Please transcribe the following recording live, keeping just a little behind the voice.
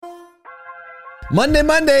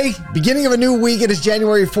Monday, beginning of a new week. It is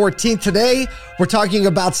January 14th. Today, we're talking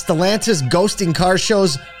about Stellantis ghosting car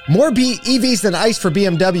shows, more EVs than ICE for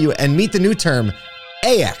BMW, and meet the new term,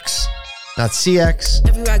 AX. Not CX,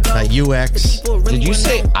 not UX. Did you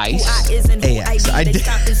say ICE? AX. I did.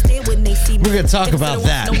 We're going to talk about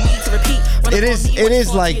that. It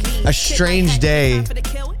is like a strange day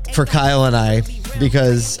for Kyle and I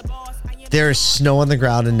because there is snow on the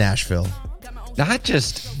ground in Nashville. Not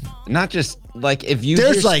just like if you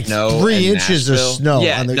there's like snow 3 inches of snow.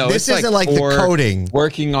 Yeah, on the, no, this isn't like the coating.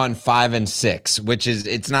 Working on 5 and 6, which is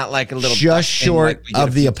it's not like a little just short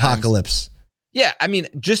of the apocalypse. Yeah, I mean,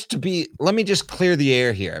 let me just clear the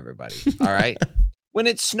air here, everybody. All right. When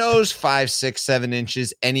it snows 5, 6, 7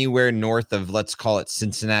 inches anywhere north of, let's call it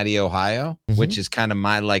Cincinnati, Ohio, which is kind of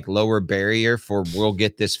my like lower barrier for we'll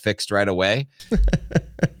get this fixed right away.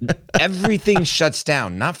 Everything shuts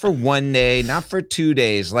down, not for 1 day, not for 2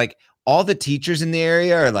 days. Like all the teachers in the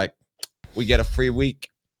area are like, we get a free week.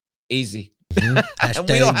 Easy. And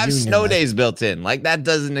we don't have snow days built in. Like that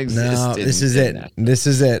doesn't exist. No, this is it. This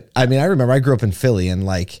is it. I mean, I remember I grew up in Philly and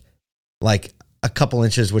like a couple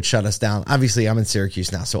inches would shut us down. Obviously, I'm in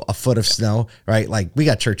Syracuse now, so a foot of snow, right? Like we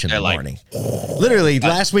got church in the morning. Literally,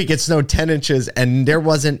 last week it snowed 10 inches, and there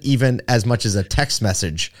wasn't even as much as a text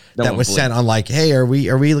message that was sent on like, "Hey, are we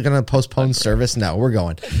going to postpone service?" No, we're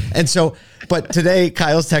going. And so, but today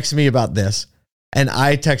Kyle's texting me about this, and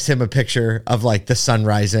I text him a picture of like the sun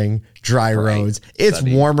rising, dry roads. It's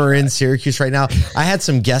warmer in Syracuse right now. I had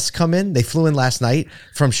some guests come in. They flew in last night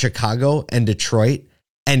from Chicago and Detroit,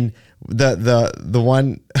 and the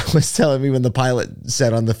one was telling me when the pilot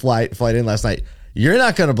said on the flight in last night, "You're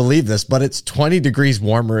not going to believe this, but it's 20 degrees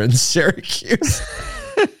warmer in Syracuse."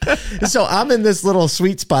 So I'm in this little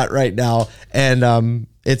sweet spot right now, and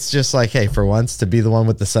it's just like, hey, for once to be the one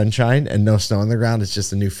with the sunshine and no snow on the ground, it's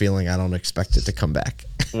just a new feeling. I don't expect it to come back.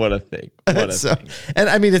 What a thing! What a thing! And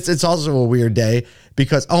I mean, it's also a weird day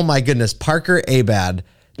because oh my goodness, Parker Abad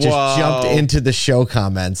just jumped into the show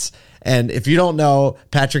comments. And if you don't know,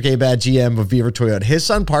 Patrick Abad, GM of Beaver Toyota, his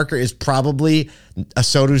son Parker is probably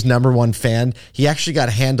Asodu's #1 fan. He actually got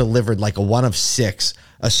hand-delivered like a 1 of 6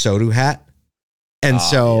 Asodu hat. And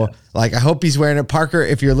like, I hope he's wearing it. Parker,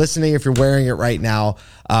 if you're listening, if you're wearing it right now,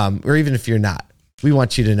 or even if you're not, we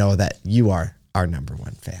want you to know that you are our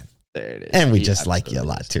 #1 fan. There it is. And we just like you a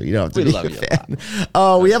lot, too. You don't have to be a fan.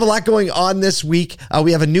 We have a lot going on this week.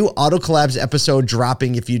 We have a new Auto Collabs episode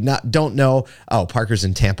dropping. If you don't know, Parker's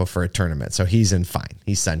in Tampa for a tournament, so he's in fine.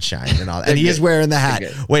 He's sunshine and all that. And he is wearing the hat.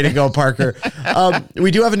 Way to go, Parker. We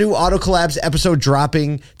do have a new Auto Collabs episode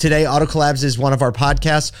dropping today. Auto Collabs is one of our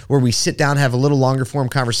podcasts where we sit down, have a little longer form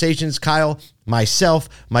conversations. Kyle, myself,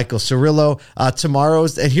 Michael Cirillo.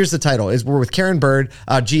 Tomorrow's, and here's the title, is we're with Karen Bird,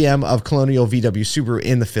 GM of Colonial VW Subaru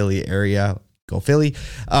in the Philly area. Go Philly.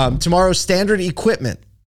 Tomorrow's Standard Equipment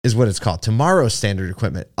is what it's called. Tomorrow's Standard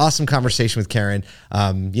Equipment. Awesome conversation with Karen.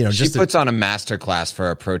 She puts on a masterclass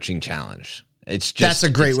for approaching challenge. That's a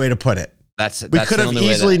great way to put it. We could have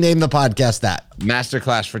easily named the podcast that.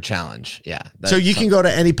 Masterclass for challenge. Yeah. So you can go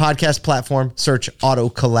to any podcast platform, search Auto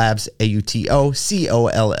Collabs,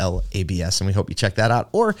 AUTOCOLLABS, and we hope you check that out.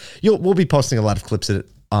 Or we'll be posting a lot of clips of it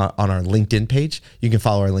on our LinkedIn page. You can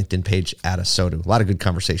follow our LinkedIn page at Asodu. A lot of good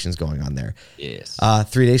conversations going on there. Yes.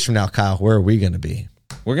 3 days from now, Kyle, where are we going to be?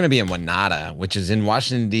 We're going to be in Wanata, which is in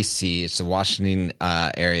Washington, D.C. It's the Washington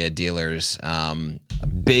area dealers. A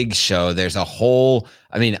big show. There's a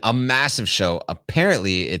massive show.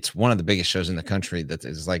 Apparently, it's one of the biggest shows in the country that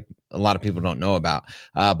is like a lot of people don't know about.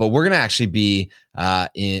 But we're going to actually be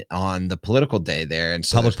on the political day there. And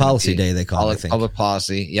so Public Policy Day, they call it, I think. Public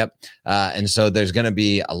policy. Yep. And so there's going to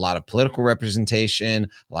be a lot of political representation,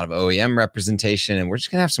 a lot of OEM representation, and we're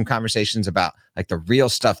just going to have some conversations about like the real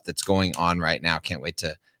stuff that's going on right now. Can't wait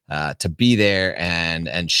to be there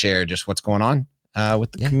and share just what's going on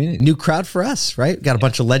with the community. New crowd for us, right? Got a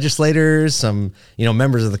bunch of legislators, some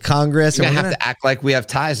members of the Congress. We're gonna have to act like we have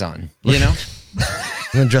ties on,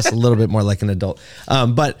 I'm going to dress a little bit more like an adult.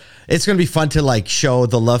 But it's going to be fun to like show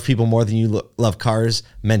the love people more than you love cars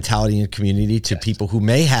mentality in community to people who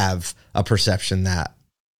may have a perception that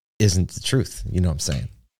isn't the truth. You know what I'm saying?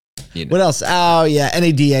 What else? Oh, yeah.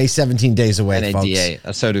 NADA, 17 days away, NADA,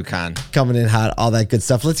 folks. Asodu Khan. Coming in hot, all that good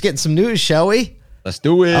stuff. Let's get some news, shall we? Let's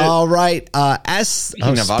do it. All right.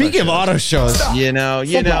 Speaking of auto shows, it's just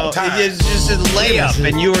a layup,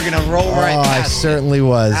 and you were going to roll right past I certainly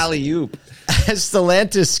was. Alley-oop. As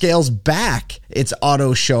Stellantis scales back its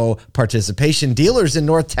auto show participation, dealers in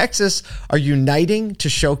North Texas are uniting to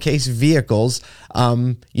showcase vehicles,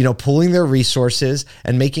 pooling their resources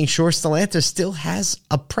and making sure Stellantis still has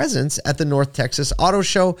a presence at the North Texas Auto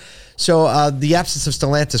Show. So the absence of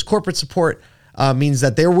Stellantis corporate support means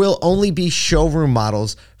that there will only be showroom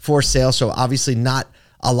models for sale. So obviously not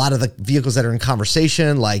a lot of the vehicles that are in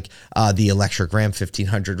conversation, like the electric Ram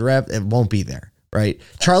 1500 Rev, it won't be there. Right.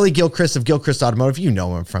 Charlie Gilchrist of Gilchrist Automotive, you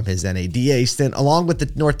know him from his NADA stint, along with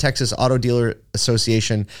the North Texas Auto Dealer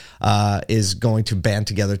Association, is going to band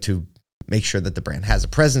together to make sure that the brand has a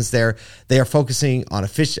presence there. They are focusing on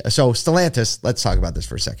So Stellantis, let's talk about this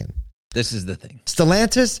for a second. This is the thing.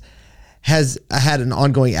 Stellantis has had an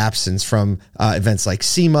ongoing absence from events like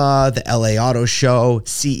SEMA, the LA Auto Show,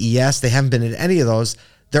 CES. They haven't been in any of those.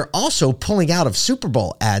 They're also pulling out of Super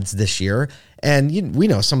Bowl ads this year. And we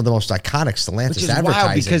know some of the most iconic Stellantis Which is advertising.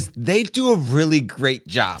 wild because they do a really great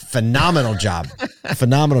job. Phenomenal job.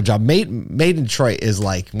 Phenomenal job. Made in Detroit is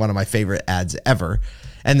like one of my favorite ads ever.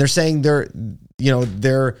 And they're saying they're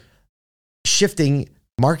shifting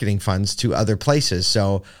marketing funds to other places.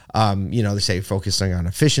 So, they say focusing on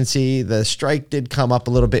efficiency. The strike did come up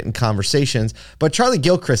a little bit in conversations, but Charlie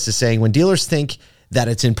Gilchrist is saying when dealers think that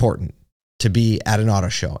it's important to be at an auto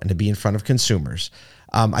show and to be in front of consumers,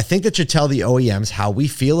 I think that should tell the OEMs how we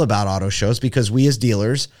feel about auto shows because we as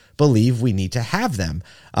dealers believe we need to have them.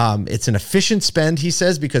 It's an efficient spend, he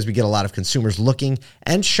says, because we get a lot of consumers looking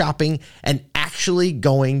and shopping and actually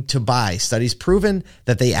going to buy. Studies proven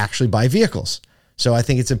that they actually buy vehicles. So I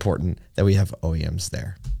think it's important that we have OEMs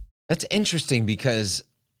there. That's interesting because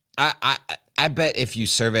I bet if you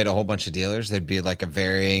surveyed a whole bunch of dealers, there'd be like a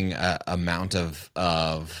varying amount of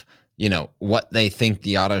what they think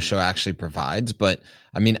the auto show actually provides. But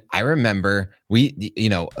I mean, I remember the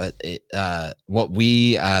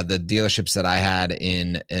dealerships that I had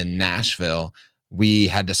in Nashville, we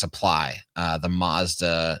had to supply the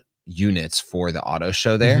Mazda units for the auto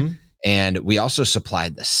show there. Mm-hmm. And we also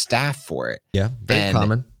supplied the staff for it. Yeah, very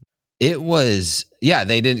common. It was,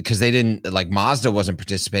 they didn't like Mazda wasn't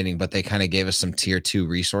participating, but they kind of gave us some tier 2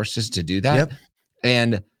 resources to do that. Yep.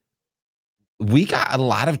 And we got a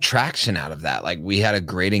lot of traction out of that. Like we had a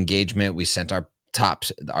great engagement. We sent our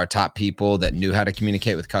top people that knew how to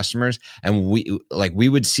communicate with customers. And we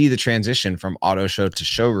would see the transition from auto show to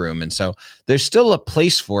showroom. And so there's still a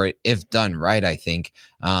place for it if done right. I think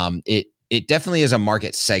it definitely is a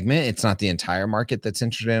market segment. It's not the entire market that's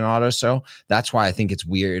interested in auto. So that's why I think it's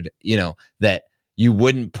weird, that you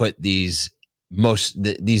wouldn't put these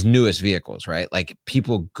newest vehicles, right? Like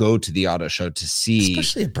people go to the auto show to see,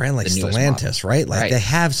 especially a brand like Stellantis, right? Like they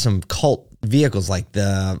have some cult vehicles like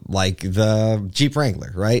the Jeep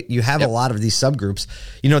Wrangler, right? You have a lot of these subgroups.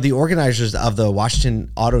 The organizers of the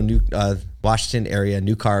Washington area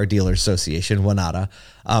New Car Dealer Association, WNADA,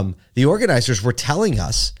 the organizers were telling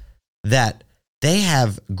us that they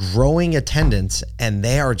have growing attendance and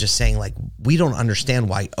they are just saying like, we don't understand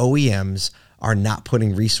why OEMs are not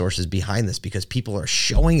putting resources behind this because people are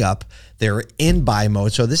showing up, they're in buy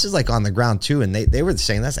mode. So this is like on the ground too. And they were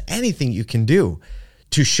saying that's anything you can do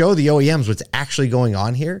to show the OEMs what's actually going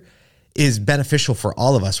on here is beneficial for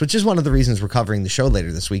all of us, which is one of the reasons we're covering the show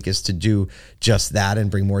later this week is to do just that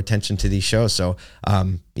and bring more attention to these shows. So,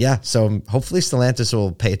 so hopefully Stellantis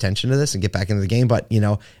will pay attention to this and get back into the game. But,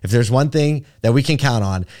 if there's one thing that we can count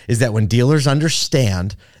on is that when dealers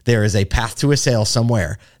understand there is a path to a sale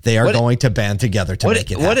somewhere, they are going to band together to make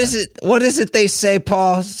it happen. What is it they say,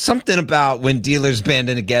 Paul? Something about when dealers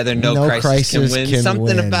banding together, no crisis can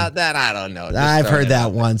win. About that, I don't know. I've heard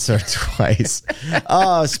that once or twice.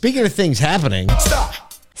 Speaking of things happening. Stop.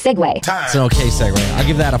 Segue. It's an okay segue. I'll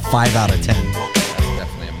give that a 5 out of 10. That's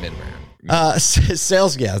definitely a mid-round.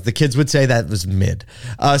 Sales, the kids would say that was mid.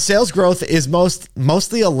 Sales growth is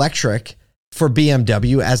mostly electric for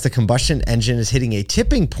BMW as the combustion engine is hitting a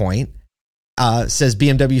tipping point, says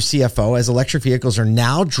BMW CFO, as electric vehicles are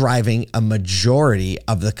now driving a majority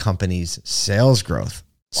of the company's sales growth.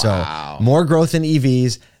 Wow. So more growth in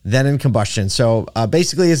EVs than in combustion. So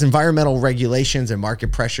basically, as environmental regulations and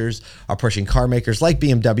market pressures are pushing car makers like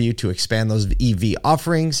BMW to expand those EV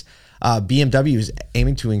offerings, BMW is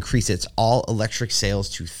aiming to increase its all-electric sales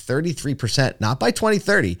to 33%, not by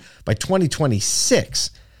 2030, by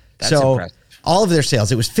 2026. That's impressive. All of their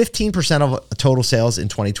sales, it was 15% of total sales in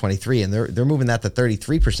 2023, and they're moving that to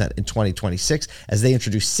 33% in 2026 as they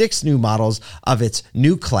introduce 6 new models of its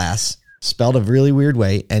new class, spelled a really weird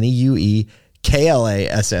way, NEUE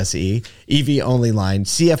KLASSE, EV only line.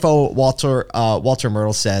 CFO Walter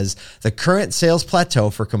Myrtle says the current sales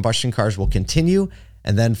plateau for combustion cars will continue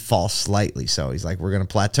and then fall slightly. So he's like, we're going to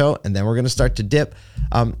plateau and then we're going to start to dip.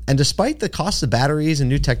 And despite the cost of batteries and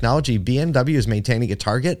new technology, BMW is maintaining a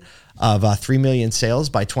target of 3 million sales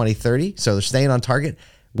by 2030. So they're staying on target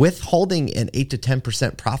with holding an 8 to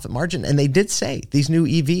 10% profit margin. And they did say these new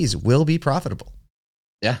EVs will be profitable.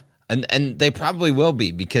 Yeah. And they probably will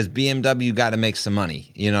be, because BMW got to make some money.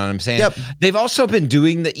 You know what I'm saying? Yep. They've also been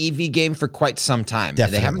doing the EV game for quite some time.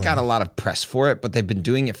 Definitely. They haven't got a lot of press for it, but they've been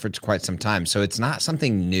doing it for quite some time. So it's not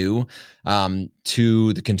something new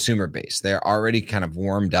to the consumer base. They're already kind of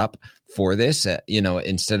warmed up for this,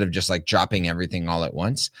 instead of just like dropping everything all at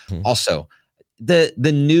once. Mm-hmm. Also,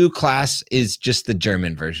 the new class is just the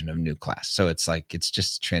German version of new class, so it's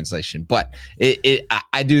just a translation. But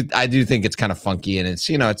I do think it's kind of funky, and it's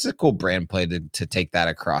it's a cool brand play to take that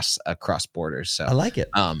across borders. So I like it.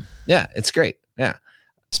 Yeah, it's great. Yeah.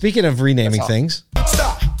 Speaking of renaming things,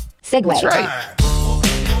 Stop. Segue. That's right.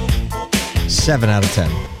 7 out of 10.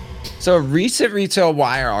 So a recent Retail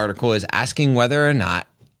Wire article is asking whether or not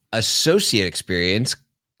associate experience,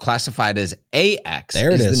 classified as AX,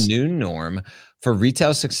 is the new norm for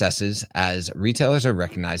retail successes, as retailers are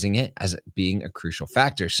recognizing it as being a crucial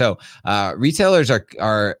factor. So retailers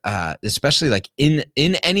are especially like in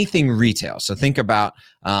anything retail. So think about,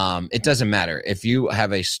 it doesn't matter if you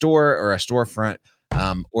have a store or a storefront,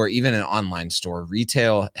 or even an online store.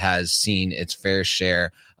 Retail has seen its fair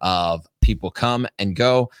share of people come and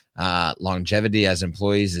go. Longevity as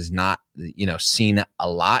employees is not, seen a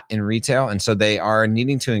lot in retail. And so they are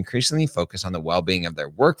needing to increasingly focus on the well-being of their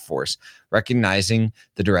workforce, recognizing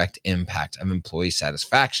the direct impact of employee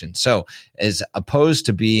satisfaction. So as opposed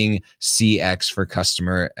to being CX for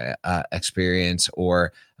customer experience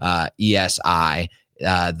or ESI,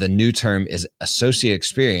 the new term is associate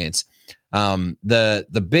experience.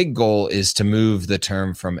 The big goal is to move the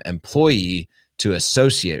term from employee to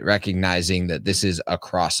associate, recognizing that this is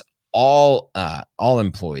across all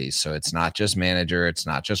employees. So it's not just manager, it's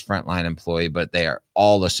not just frontline employee, but they are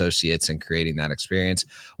all associates in creating that experience.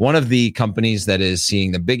 One of the companies that is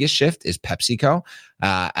seeing the biggest shift is PepsiCo,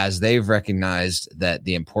 as they've recognized that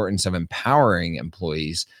the importance of empowering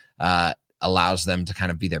employees allows them to kind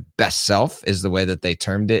of be their best self, is the way that they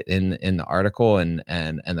termed it in the article and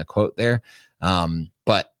the quote there.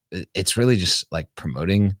 But it's really just like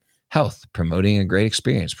promoting health, promoting a great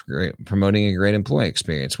experience, promoting a great employee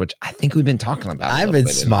experience, which I think we've been talking about. I've been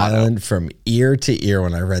smiling from ear to ear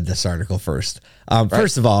when I read this article first.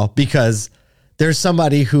 First of all, because there's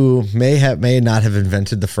somebody who may not have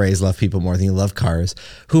invented the phrase "love people more than you love cars,"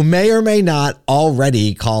 who may or may not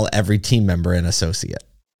already call every team member an associate.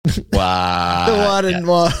 Wow. The one and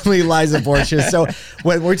only Liza Borges. So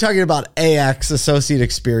when we're talking about AX, associate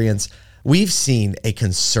experience, we've seen a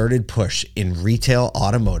concerted push in retail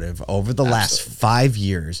automotive over the last 5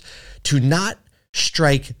 years to not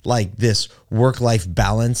strike like this work-life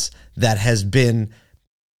balance that has been,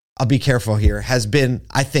 I'll be careful here, has been,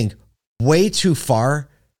 I think, way too far.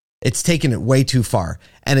 It's taken it way too far.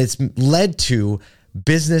 And it's led to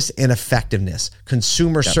business ineffectiveness,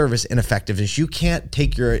 consumer service ineffectiveness. You can't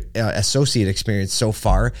take your associate experience so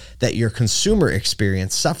far that your consumer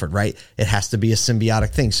experience suffered, right? It has to be a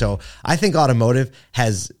symbiotic thing. So I think automotive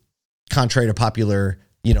has, contrary to popular,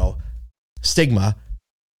 stigma,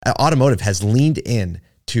 automotive has leaned in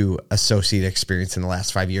to associate experience in the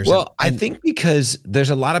last 5 years. Well, I think because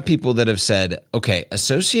there's a lot of people that have said, okay,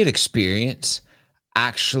 associate experience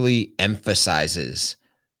actually emphasizes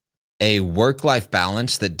a work-life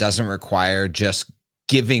balance that doesn't require just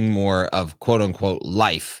giving more of quote unquote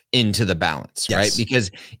life into the balance, right? Because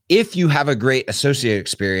if you have a great associate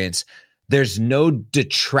experience, there's no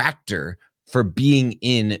detractor for being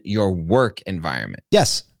in your work environment.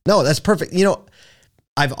 Yes. No, that's perfect.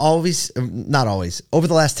 I've always, not always, over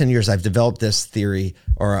the last 10 years, I've developed this theory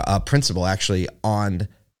or a principle actually on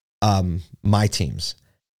my teams,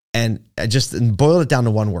 and I just boiled it down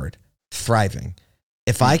to one word: thriving.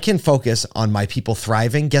 If I can focus on my people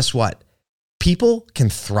thriving, guess what? People can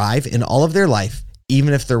thrive in all of their life,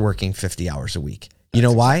 even if they're working 50 hours a week. You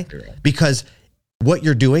know why? Exactly right. Because what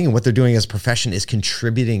you're doing and what they're doing as a profession is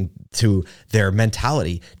contributing to their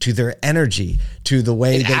mentality, to their energy, to the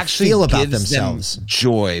way they feel about themselves. Them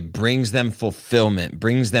joy, brings them fulfillment,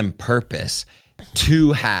 brings them purpose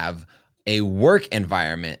to have a work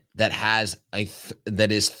environment that has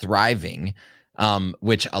that is thriving,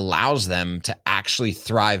 which allows them to actually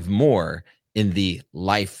thrive more in the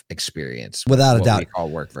life experience. Without a doubt. We call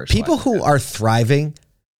work versus people life. Who are thriving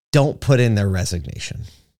don't put in their resignation.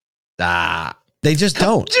 They just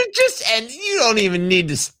don't. And you don't even need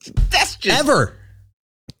to. That's just ever.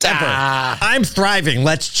 Ever. I'm thriving.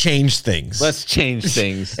 Let's change things. Let's change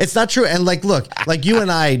things. It's not true. And like, look, like you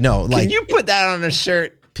and I know. Like, can you put that on a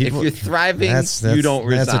shirt? People, if you're thriving, you don't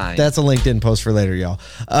resign. That's a LinkedIn post for later, y'all.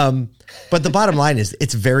 But the bottom line is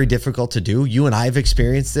it's very difficult to do. You and I have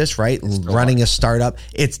experienced this, right? Running a startup.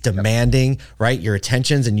 It's demanding, right? Your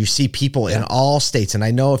attentions, and you see people in all states. And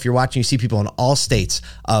I know if you're watching, you see people in all states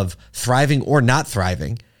of thriving or not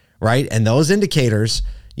thriving, right? And those indicators,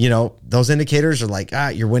 those indicators are like,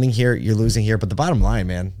 you're winning here, you're losing here. But the bottom line,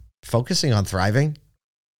 man, focusing on thriving.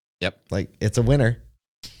 Yep. Like it's a winner.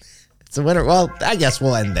 It's a winner. Well, I guess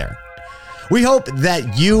we'll end there. We hope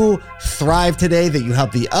that you thrive today, that you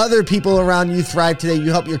help the other people around you thrive today.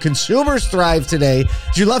 You help your consumers thrive today.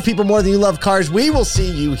 If you love people more than you love cars, we will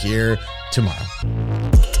see you here tomorrow.